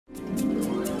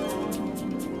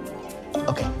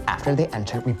After they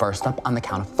enter, we burst up on the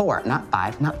count of 4. Not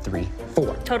 5, not 3,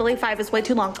 4. Totally, 5 is way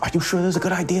too long. Are you sure this is a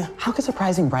good idea? How could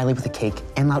surprising Riley with a cake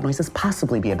and loud noises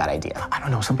possibly be a bad idea? I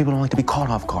don't know, some people don't like to be caught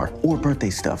off guard, or birthday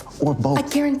stuff, or both. I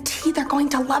guarantee they're going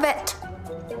to love it.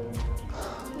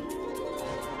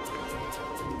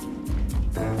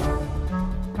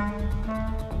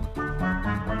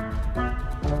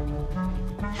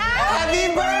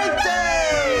 Happy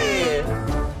birthday!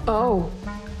 Oh,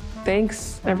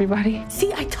 thanks, everybody.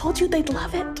 See, I told you they'd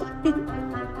love it.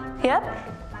 Yep,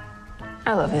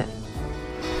 I love it.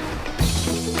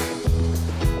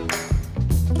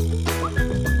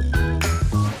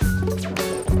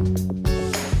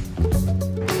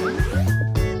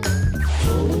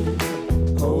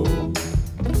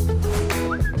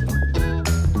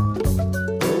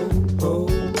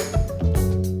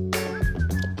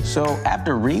 So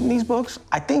after reading these books,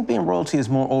 I think being royalty is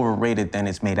more overrated than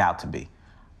it's made out to be.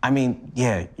 I mean,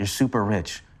 yeah, you're super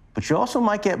rich, but you also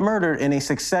might get murdered in a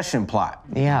succession plot.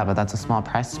 Yeah, but that's a small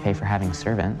price to pay for having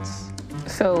servants.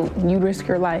 So you'd risk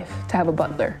your life to have a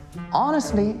butler?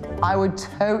 Honestly, I would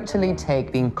totally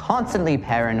take being constantly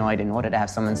paranoid in order to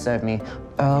have someone serve me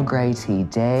Earl Grey tea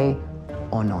day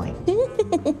or night.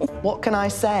 What can I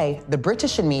say? The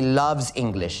British in me loves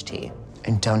English tea.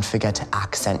 And don't forget to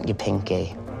accent your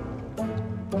pinky.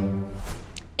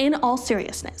 In all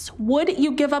seriousness, would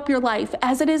you give up your life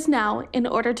as it is now in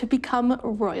order to become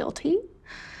royalty?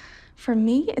 For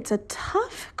me, it's a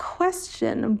tough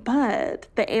question, but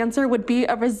the answer would be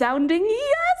a resounding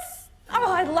yes.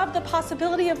 Oh, I love the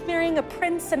possibility of marrying a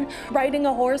prince and riding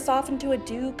a horse off into a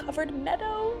dew-covered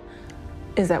meadow.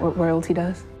 Is that what royalty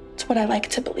does? It's what I like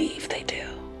to believe they do.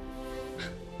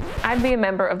 I'd be a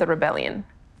member of the rebellion,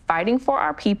 fighting for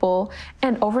our people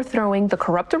and overthrowing the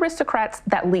corrupt aristocrats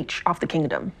that leech off the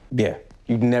kingdom. Yeah,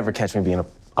 you'd never catch me being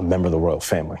a member of the royal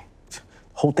family. The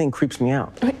whole thing creeps me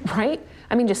out. Right?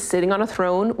 I mean, just sitting on a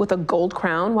throne with a gold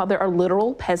crown while there are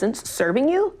literal peasants serving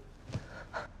you?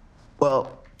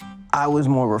 Well, I was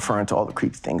more referring to all the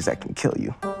creepy things that can kill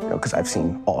you. You know, because I've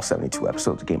seen all 72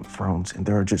 episodes of Game of Thrones, and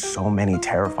there are just so many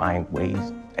terrifying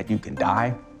ways that you can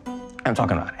die. I'm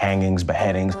talking about hangings,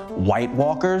 beheadings, White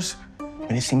Walkers.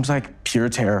 And it seems like pure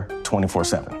terror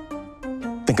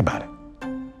 24/7. Think about it.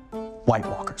 White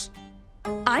Walkers.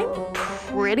 I'm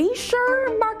pretty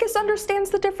sure Marcus understands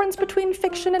the difference between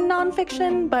fiction and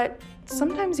nonfiction, but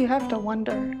sometimes you have to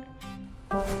wonder.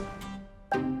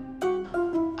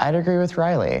 I'd agree with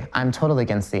Riley. I'm totally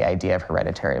against the idea of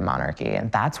hereditary monarchy,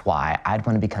 and that's why I'd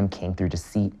want to become king through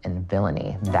deceit and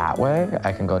villainy. That way,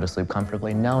 I can go to sleep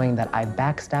comfortably knowing that I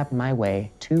backstabbed my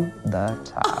way to the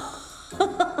top.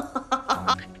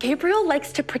 Gabriel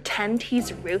likes to pretend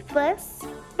he's ruthless,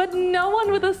 but no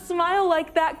one with a smile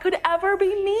like that could ever be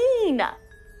mean.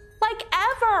 Like,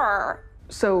 ever.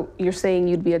 So you're saying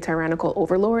you'd be a tyrannical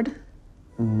overlord?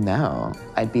 No,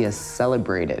 I'd be a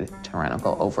celebrated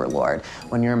tyrannical overlord.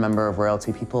 When you're a member of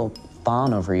royalty, people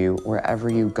fawn over you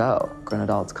wherever you go. Grown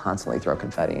adults constantly throw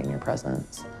confetti in your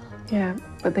presence. Yeah,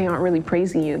 but they aren't really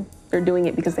praising you. They're doing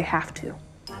it because they have to.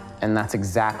 And that's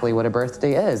exactly what a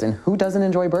birthday is. And who doesn't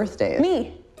enjoy birthdays?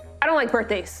 Me. I don't like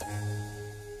birthdays.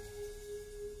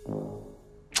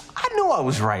 I knew I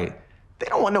was right. They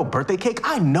don't want no birthday cake.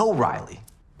 I know Riley.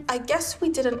 I guess we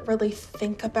didn't really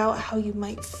think about how you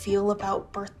might feel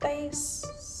about birthdays,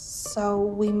 so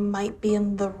we might be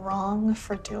in the wrong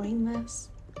for doing this.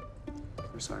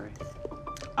 I'm sorry.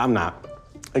 I'm not.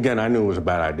 Again, I knew it was a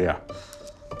bad idea.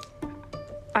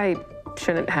 I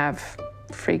shouldn't have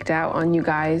freaked out on you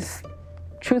guys.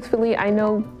 Truthfully, I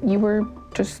know you were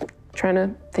just trying to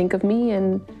think of me,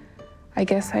 and I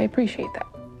guess I appreciate that.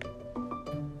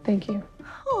 Thank you.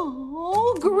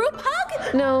 Oh, group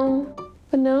hug? No,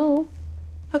 but no.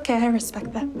 Okay, I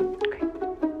respect that. Okay.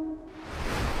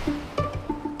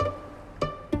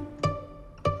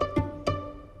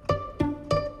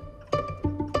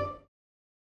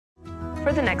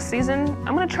 For the next season,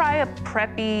 I'm gonna try a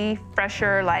preppy,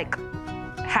 fresher, like,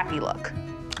 happy look.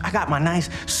 I got my nice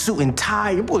suit and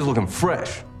tie. Your boy's looking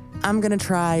fresh. I'm gonna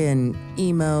try an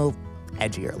emo,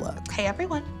 edgier look. Hey,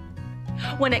 everyone.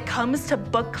 When it comes to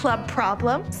book club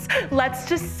problems, let's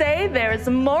just say there's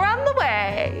more on the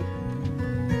way.